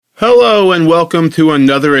Hello and welcome to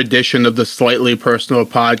another edition of the Slightly Personal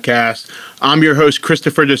Podcast. I'm your host,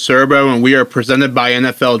 Christopher DeSerbo, and we are presented by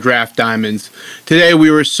NFL Draft Diamonds. Today,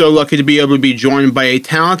 we were so lucky to be able to be joined by a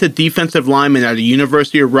talented defensive lineman at the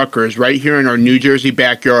University of Rutgers right here in our New Jersey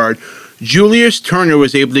backyard. Julius Turner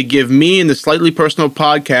was able to give me and the Slightly Personal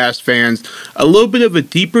Podcast fans a little bit of a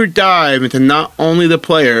deeper dive into not only the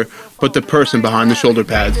player, but the person behind the shoulder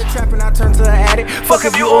pads. Fuck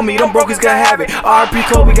if you owe me, them brokers got have it.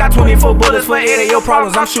 RP Kobe got 24 bullets for 8 of your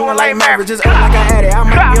problems. I'm shooting like Maverick, just act like I had it. I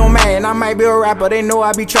might be on man, I might be a rapper. They know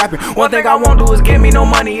I be trapping. One thing I won't do is give me no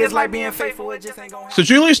money. It's like being faithful, it just ain't going. So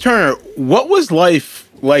Julius Turner, what was life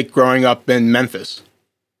like growing up in Memphis?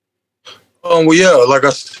 Well, yeah, like I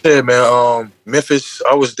said, man, Memphis,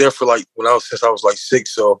 I was there for since I was like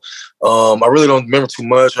 6. So, I really don't remember too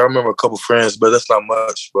much. I remember a couple friends, but that's not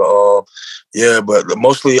much. But, yeah, but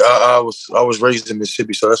mostly I was raised in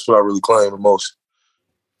Mississippi. So that's what I really claim the most.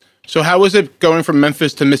 So how was it going from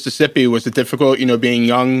Memphis to Mississippi? Was it difficult, being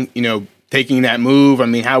young, taking that move? I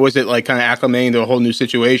mean, how was it like kind of acclimating to a whole new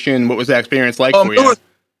situation? What was that experience like for you?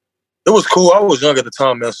 It was cool. I was young at the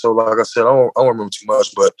time, man. So, like I said, I don't remember too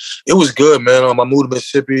much, but it was good, man. I moved to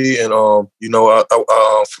Mississippi, and I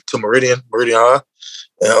to Meridian High,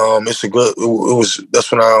 and it's a good.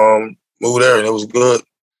 That's when I moved there, and it was good.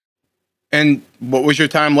 And what was your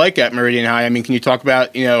time like at Meridian High? I mean, can you talk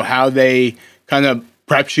about how they kind of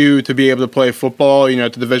prepped you to be able to play football,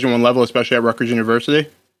 at the Division I level, especially at Rutgers University?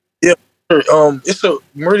 Yeah. It's a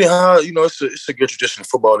Meridian High, it's a good tradition of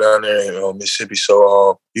football down there in Mississippi.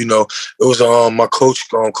 So, it was my coach,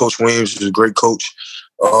 Coach Williams, was a great coach.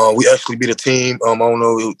 We actually beat a team. I don't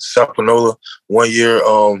know, it was South Panola one year.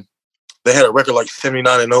 They had a record like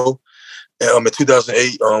 79-0. And in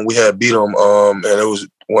 2008, we had beat them, and it was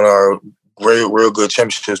one of our real good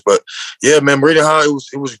championships. But yeah, man, Meridian High,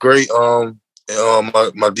 it was great.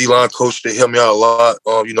 My D-line coach, they helped me out a lot,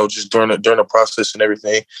 just during the process and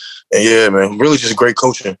everything. And yeah, man, really just great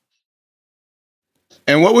coaching.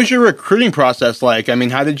 And what was your recruiting process like? I mean,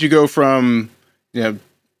 how did you go from,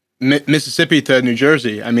 Mississippi to New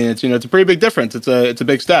Jersey? I mean, it's a pretty big difference. It's a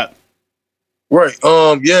big step. Right.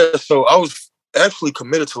 Yeah. So I was actually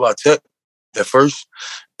committed to La Tech at first.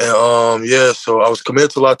 And so I was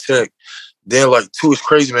committed to La Tech. Then it's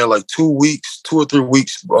crazy, man, 2 or 3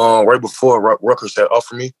 weeks right before Rutgers had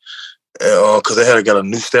offered me. Because they had got a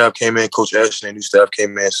new staff came in, Coach Ashton, a new staff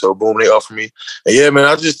came in. So boom, they offered me. And yeah, man,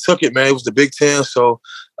 I just took it, man. It was the Big Ten, so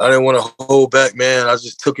I didn't want to hold back, man. I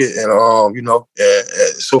just took it, and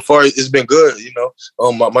so far it's been good.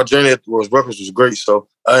 My journey at Rutgers was great, so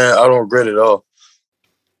I don't regret it at all.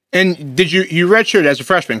 And did you redshirt as a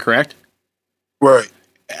freshman, correct? Right.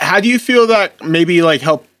 How do you feel that maybe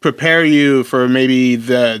helped prepare you for maybe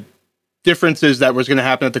the differences that was going to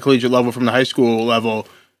happen at the collegiate level from the high school level?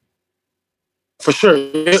 For sure,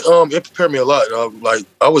 it prepared me a lot.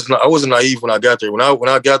 I wasn't naive when I got there. When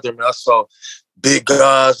I got there, man, I saw big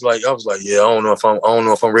guys. I was like, yeah, I don't know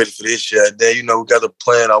if I'm ready for this yet. Then we got the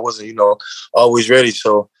plan. I wasn't, always ready.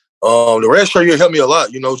 So the red shirt year helped me a lot.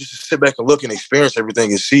 Just to sit back and look and experience everything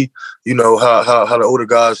and see, how the older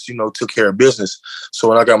guys, took care of business. So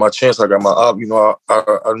when I got my chance, I got my op.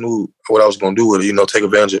 I knew what I was going to do with it. Take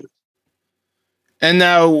advantage of it. And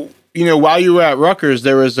now, while you were at Rutgers,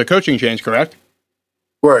 there was a coaching change, correct?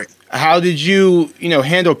 Right. How did you,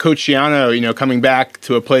 handle Coach Schiano, coming back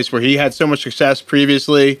to a place where he had so much success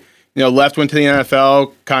previously, went to the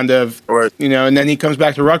NFL, kind of, right. And then he comes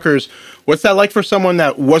back to Rutgers. What's that like for someone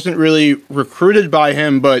that wasn't really recruited by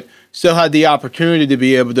him, but still had the opportunity to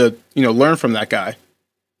be able to, learn from that guy?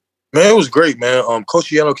 Man, it was great, man.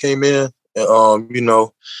 Coach Schiano came in. It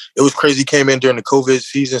was crazy. He came in during the COVID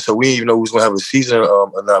season, so we didn't even know we was gonna have a season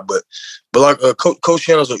or not. But Coach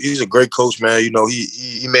Schiano's he's a great coach, man. He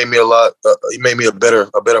made me a lot. He made me a better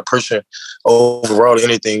person overall than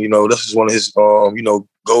anything. This is one of his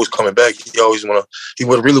goals coming back. He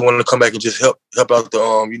would really want to come back and just help out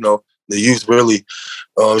the youth. Really,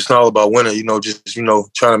 it's not all about winning. Just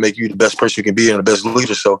trying to make you the best person you can be and the best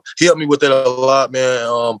leader. So he helped me with that a lot,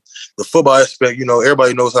 man. The football aspect,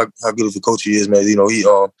 everybody knows how good of a coach he is, man. He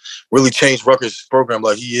really changed Rutgers' program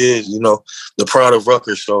like he is, the pride of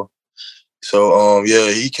Rutgers. So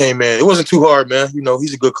yeah, he came in. It wasn't too hard, man.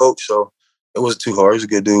 He's a good coach, so it wasn't too hard. He's a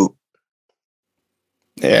good dude.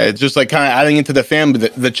 Yeah, it's just kind of adding into the family,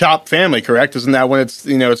 the Chop family, correct? Isn't that what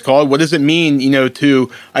it's called? What does it mean,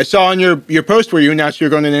 I saw on your post where you announced you're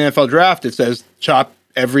going to the NFL draft, it says Chop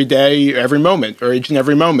every day, every moment, or each and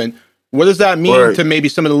every moment. What does that mean to maybe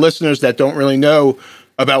some of the listeners that don't really know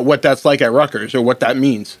about what that's like at Rutgers or what that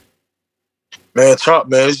means? Man, chop,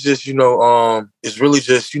 man, it's just, it's really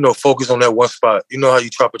just, focus on that one spot. You know how you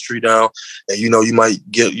chop a tree down and, you might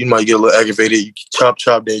get a little aggravated. You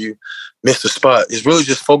chop, then you miss the spot. It's really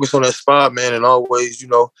just focus on that spot, man, and always,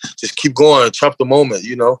 just keep going, chop the moment,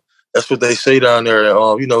 That's what they say down there.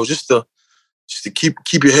 Just to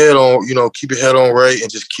keep your head on, keep your head on right and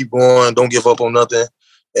just keep going. Don't give up on nothing.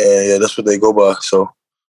 And yeah, that's what they go by. So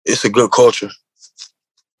it's a good culture.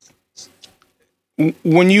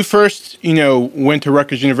 When you first, went to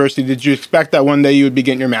Rutgers University, did you expect that one day you would be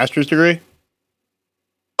getting your master's degree?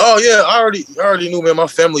 Oh yeah, I already knew, man. My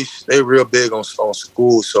family, they real big on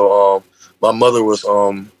school. So my mother was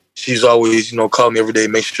she's always, calling me every day,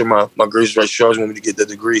 make sure my grades right. She always wanted me to get that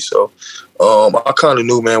degree. So I kind of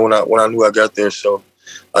knew, man, when I knew I got there. So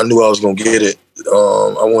I knew I was gonna get it.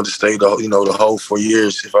 I wanted to stay the whole 4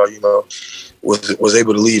 years. If I was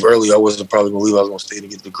able to leave early, I wasn't probably gonna leave. I was gonna stay to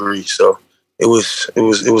get the degree. So. It was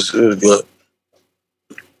good.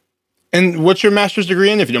 And what's your master's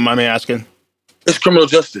degree in, if you don't mind me asking? It's criminal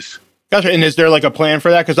justice. Gotcha. And is there like a plan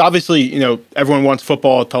for that? Because obviously, everyone wants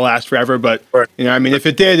football to last forever, but right. If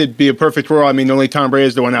it did, it'd be a perfect world. I mean, only Tom Brady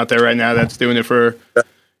is the one out there right now that's doing it for,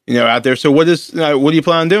 out there. So what do you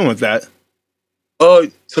plan on doing with that?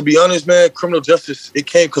 To be honest, man, criminal justice, it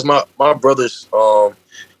came because my brothers are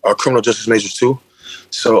criminal justice majors too.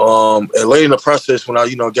 So, and late in the process, when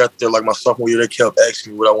I, got there, like my sophomore year, they kept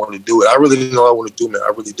asking me what I wanted to do. And I really didn't know what I wanted to do, man. I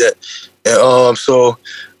really did. And so,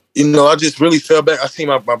 I just really fell back. I seen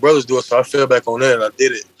my brothers do it, so I fell back on that and I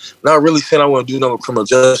did it. Not really saying I want to do nothing with criminal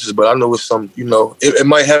justice, but I know it's some, it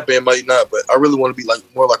might happen, it might not. But I really want to be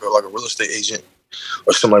more like a real estate agent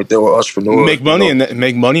or something like that, or entrepreneur. Make money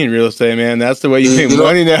in real estate, man. That's the way you make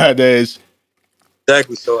money nowadays.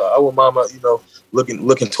 Exactly. So I would mind,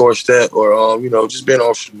 looking towards that, or just being an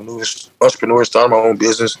entrepreneur, starting my own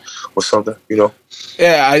business or something.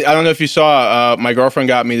 Yeah, I don't know if you saw. My girlfriend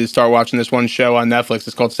got me to start watching this one show on Netflix.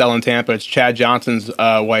 It's called Selling Tampa. It's Chad Johnson's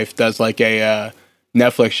wife does like a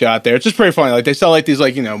Netflix show out there. It's just pretty funny. Like they sell like these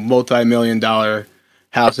multi-million-dollar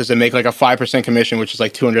houses and make like a 5% commission, which is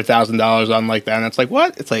like $200,000 on like that. And it's like,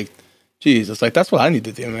 what? It's like, geez, it's like that's what I need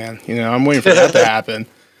to do, man. I'm waiting for that to happen.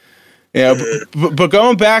 Yeah, but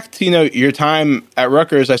going back to, your time at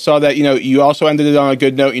Rutgers, I saw that, you also ended it on a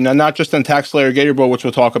good note, not just on Tax Slayer Gator Bowl, which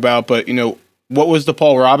we'll talk about, but, what was the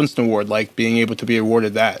Paul Robinson Award like, being able to be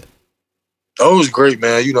awarded that? Oh, it was great,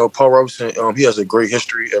 man. Paul Robinson, he has a great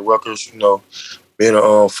history at Rutgers, being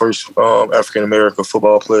a first African-American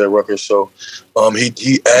football player at Rutgers. So he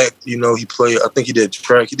played, I think he did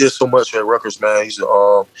track. He did so much at Rutgers, man.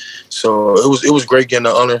 So it was great getting the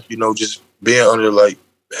honor, just being under,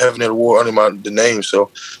 having that award under the name, so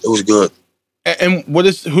it was good. And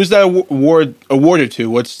who's that award awarded to?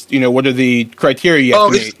 What's what are the criteria you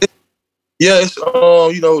have to meet? It's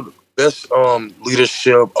best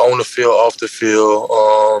leadership on the field, off the field.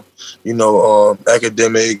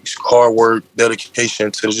 Academics, hard work, dedication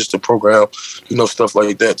to just the program. Stuff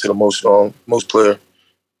like that to the most player.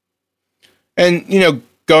 And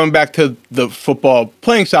going back to the football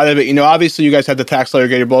playing side of it, obviously you guys had the Tax Slayer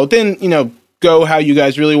Gator Bowl. It didn't go how you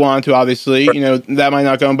guys really wanted to, obviously. That might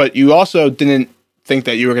not go, but you also didn't think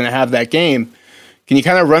that you were going to have that game. Can you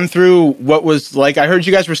kind of run through what was like? I heard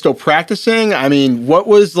you guys were still practicing. I mean, what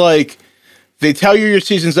was like, they tell you your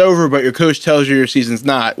season's over, but your coach tells you your season's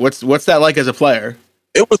not. What's that like as a player?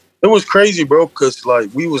 It was crazy, bro, because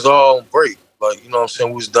we was all on break. We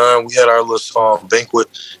was done. We had our little banquet,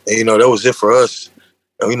 and that was it for us.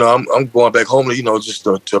 And, I'm going back home to, just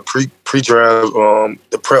to pre-draft,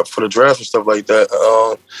 the prep for the draft and stuff like that.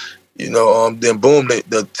 Then boom,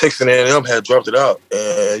 the Texas A&M had dropped it out.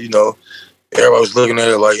 And, everybody was looking at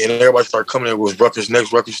it and everybody started coming in with Rutgers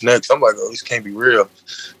next. I'm like, oh, this can't be real.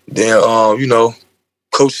 Then,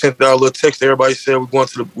 coach sent out a little text. Everybody said we're going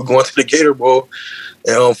to the Gator Bowl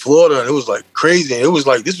in Florida. And it was crazy. And it was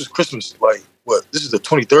this was Christmas, this is the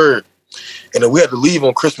 23rd. And then we had to leave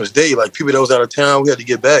on Christmas Day. People that was out of town, we had to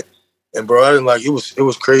get back. And bro, I didn't it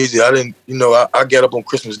was crazy. I didn't, I got up on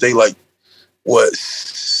Christmas Day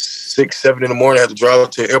 6, 7 in the morning. I had to drive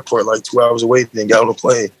up to the airport 2 hours away, then got on the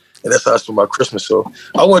plane. And that's how I spent my Christmas. So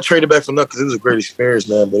I won't trade it back for nothing because it was a great experience,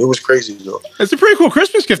 man. But it was crazy though. It's a pretty cool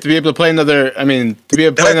Christmas gift to be able to play another game.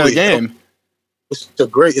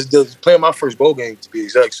 It's playing my first bowl game to be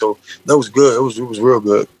exact. So that was good. It was real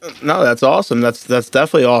good. No, that's awesome. That's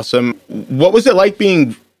definitely awesome. What was it like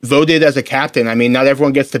being voted as a captain? I mean, not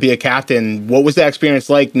everyone gets to be a captain. What was that experience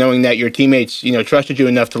like, knowing that your teammates, trusted you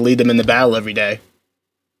enough to lead them in the battle every day?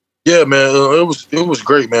 Yeah, man. It was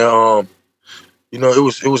great, man.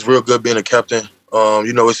 It was real good being a captain.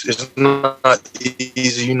 It's not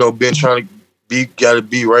easy, trying to gotta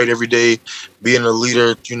be right every day, being a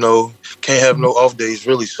leader. Can't have no off days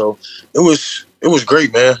really. So it was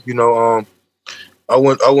great, man. I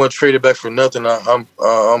went traded back for nothing. I'm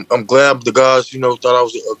glad the guys thought I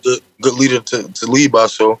was a good leader to lead by.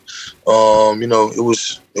 So it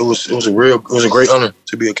was a great honor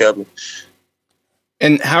to be a captain.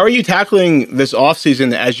 And how are you tackling this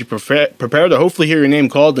offseason as you prepare to hopefully hear your name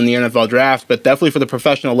called in the NFL draft, but definitely for the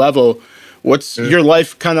professional level? What's your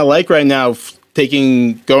life kind of like right now,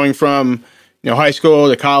 going from high school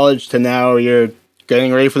to college to now you're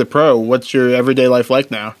getting ready for the pro? What's your everyday life like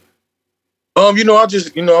now? I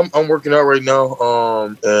just I'm working out right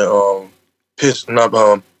now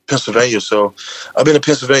Pennsylvania. So I've been in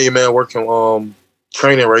Pennsylvania, man, working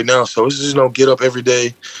training right now. So it's just get up every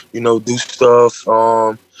day, do stuff,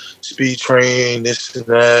 speed train, this and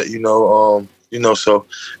that, so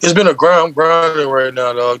it's been a grind. I'm grinding right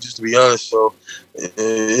now, dog, just to be honest. So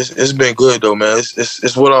it's been good though, man.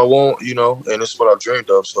 It's what I want, and it's what I dreamed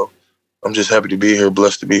of. So I'm just happy to be here,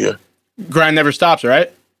 blessed to be here. Grind never stops, right?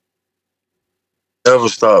 Never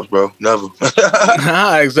stops, bro. Never.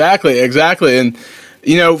 Exactly. And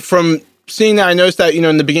from seeing that, I noticed that,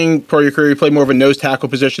 in the beginning part of your career, you played more of a nose tackle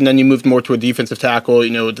position, then you moved more to a defensive tackle,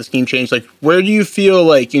 with the scheme change. Like, where do you feel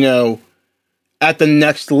like, at the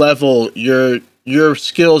next level, your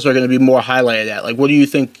skills are going to be more highlighted at? Like, what do you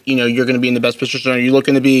think, you're going to be in the best position? Are you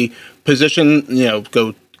looking to be positioned,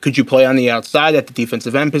 could you play on the outside at the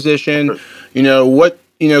defensive end position?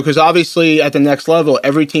 Because obviously at the next level,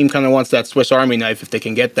 every team kind of wants that Swiss Army knife if they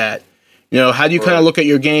can get that. How do you kind of look at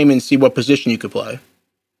your game and see what position you could play?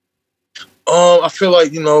 I feel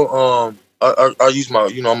like I use my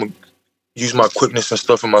I'm gonna use my quickness and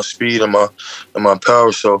stuff and my speed and my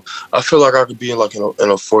power. So I feel like I could be in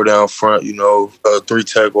a 4 down front, a 3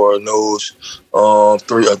 tech or a nose, a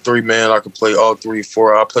 3-man. I could play all 3,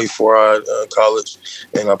 4. I played 4 in college,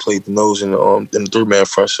 and I played the nose in the 3-man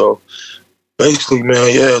front. So basically,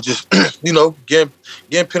 man, yeah, just getting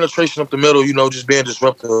penetration up the middle, just being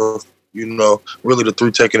disruptive, really the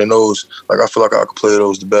 3 tech and the nose. Like I feel like I could play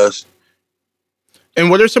those the best. And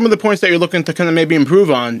what are some of the points that you're looking to kind of maybe improve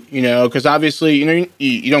on? Because obviously,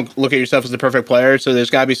 you don't look at yourself as the perfect player, so there's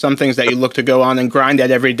got to be some things that you look to go on and grind at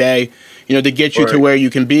every day, to get you to where you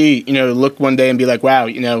can be, look one day and be like, wow,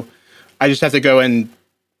 I just have to go and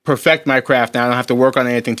perfect my craft now. I don't have to work on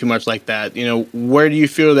anything too much like that. Where do you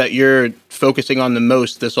feel that you're focusing on the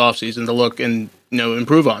most this offseason to look and,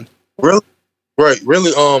 improve on? Really? Right.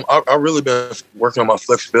 Really, I really been working on my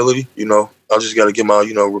flexibility, I just got to get my,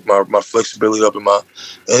 my flexibility up and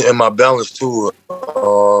my balance too.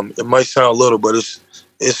 It might sound little, but it's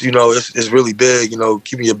really big,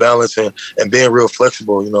 keeping your balance and being real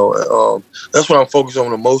flexible, that's what I'm focused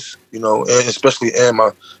on the most, and especially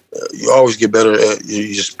you always get better at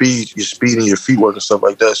your speed and your feet work and stuff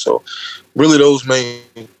like that. So really those main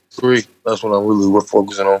 3, that's what I'm really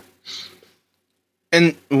focusing on.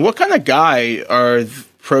 And what kind of guy are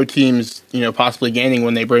pro teams, possibly gaining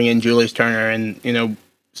when they bring in Julius Turner and,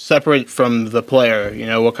 separate from the player?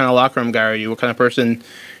 What kind of locker room guy are you? What kind of person,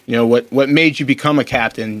 what made you become a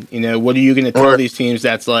captain? What are you going to tell these teams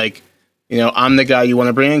that's like, I'm the guy you want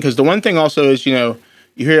to bring in? Because the one thing also is, you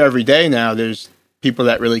hear every day now, there's people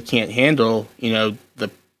that really can't handle, the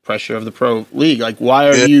pressure of the pro league. Like, why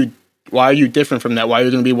are you different from that? Why are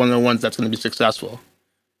you going to be one of the ones that's going to be successful?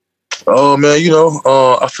 Oh man,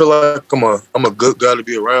 I feel like I'm a good guy to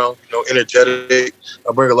be around. Energetic.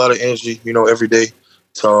 I bring a lot of energy, every day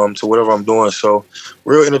to whatever I'm doing. So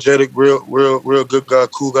real energetic, real good guy,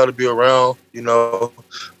 cool guy to be around. And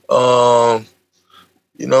I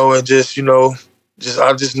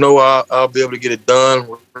just know I'll be able to get it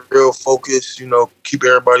done. Real focus. Keep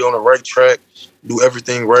everybody on the right track. Do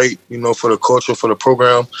everything right, for the culture, for the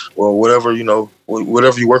program, or whatever,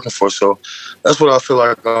 whatever you're working for. So that's what I feel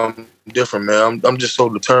like I'm different, man. I'm just so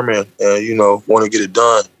determined and, want to get it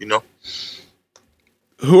done,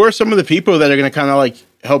 Who are some of the people that are going to kind of like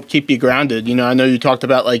help keep you grounded? I know you talked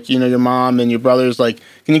about like, your mom and your brothers. Like,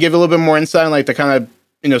 can you give a little bit more insight on like the kind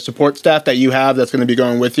of, support staff that you have that's going to be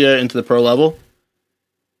going with you into the pro level?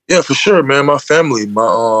 Yeah, for sure, man. My family,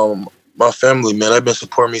 my family, man, they've been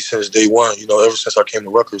supporting me since day one, ever since I came to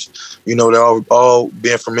Rutgers. They're all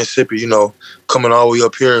being from Mississippi, coming all the way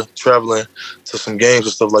up here, traveling to some games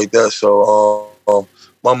and stuff like that. So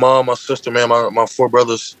my mom, my sister, man, my 4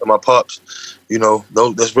 brothers, and my pops,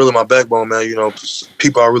 that's really my backbone, man.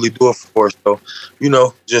 People I really do it for. So,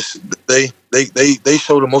 just they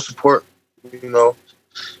show the most support,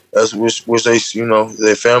 as which they,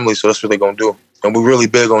 their family. So that's what they're going to do. And we're really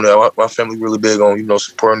big on that. My family really big on,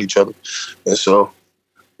 supporting each other. And so,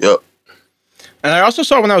 yeah. And I also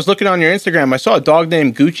saw when I was looking on your Instagram, I saw a dog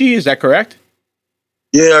named Gucci. Is that correct?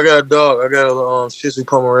 Yeah, I got a dog. I got a Shih Tzu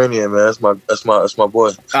Pomeranian, man. That's my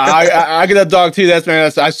boy. I got a dog too. I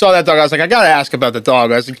saw that dog. I was like, I gotta ask about the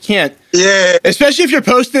dog. I was like, you can't. Yeah. Especially if you're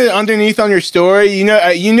posting it underneath on your story. You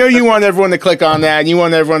want everyone to click on that, and you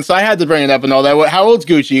want everyone. So I had to bring it up and all that. How old's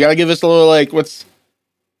Gucci? You gotta give us a little what's.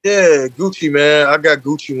 Yeah, Gucci, man. I got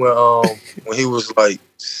Gucci when he was like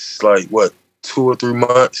what, 2 or 3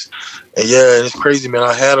 months, and yeah, it's crazy, man.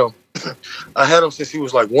 I had him since he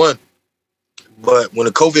was like 1. But when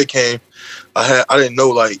the COVID came, I didn't know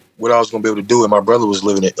like what I was gonna be able to do, and my brother was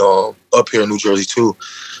living it up here in New Jersey too.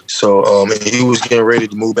 So and he was getting ready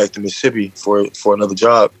to move back to Mississippi for another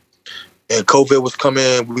job, and COVID was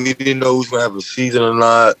coming. We didn't know who was gonna have a season or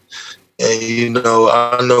not, and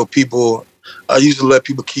I know people. I used to let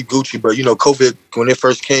people keep Gucci, but COVID when it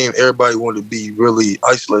first came, everybody wanted to be really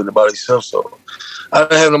isolated about themselves. So I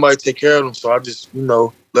didn't have nobody to take care of them, so I just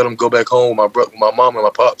let him go back home with my mom and my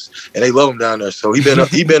pops, and they love him down there. So he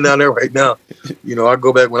been down there right now. I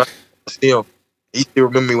go back when I see him. He still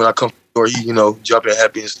remember me when I come to the door. He jumping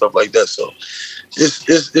happy and stuff like that. So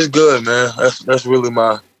it's good, man. That's really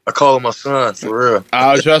I call him my son for real.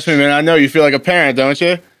 Oh, trust me, man. I know you feel like a parent, don't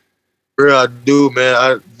you? For real, I do, man.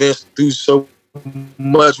 I've been through so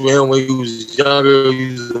much with him when he was younger.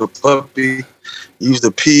 He was a puppy. He used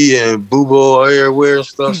to pee and boo-boo everywhere and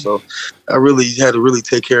stuff. So I really had to really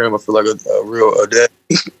take care of him. I feel like a real dad.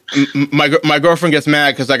 My girlfriend gets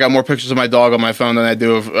mad because I got more pictures of my dog on my phone than I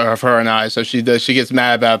do of her and I. So she gets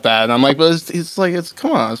mad about that, and I'm like, but it's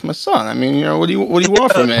come on, it's my son. I mean, what do you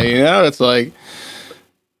want from me? It's like.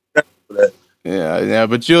 Yeah.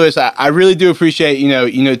 But Julius, I really do appreciate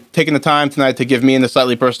taking the time tonight to give me and the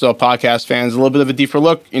Slightly Personal podcast fans a little bit of a deeper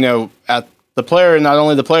look, at the player, and not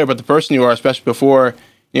only the player but the person you are, especially before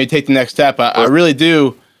you take the next step. I really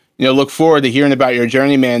do, look forward to hearing about your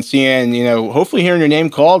journey, man. Seeing, hopefully hearing your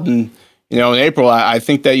name called, and in April. I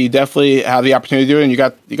think that you definitely have the opportunity to do it, and you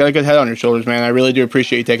got a good head on your shoulders, man. I really do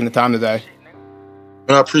appreciate you taking the time today.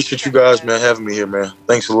 Man, I appreciate you guys, man, having me here, man.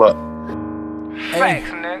 Thanks a lot. Thanks,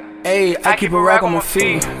 nigga. Hey, I keep a rack on my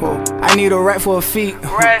feet. I need a rack for a feet.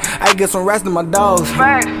 I get some rats to my dogs.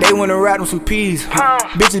 They wanna rap with some peas.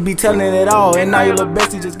 Bitches be telling it all, and now your little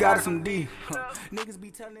bestie just got us some D. Niggas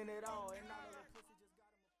be telling it all.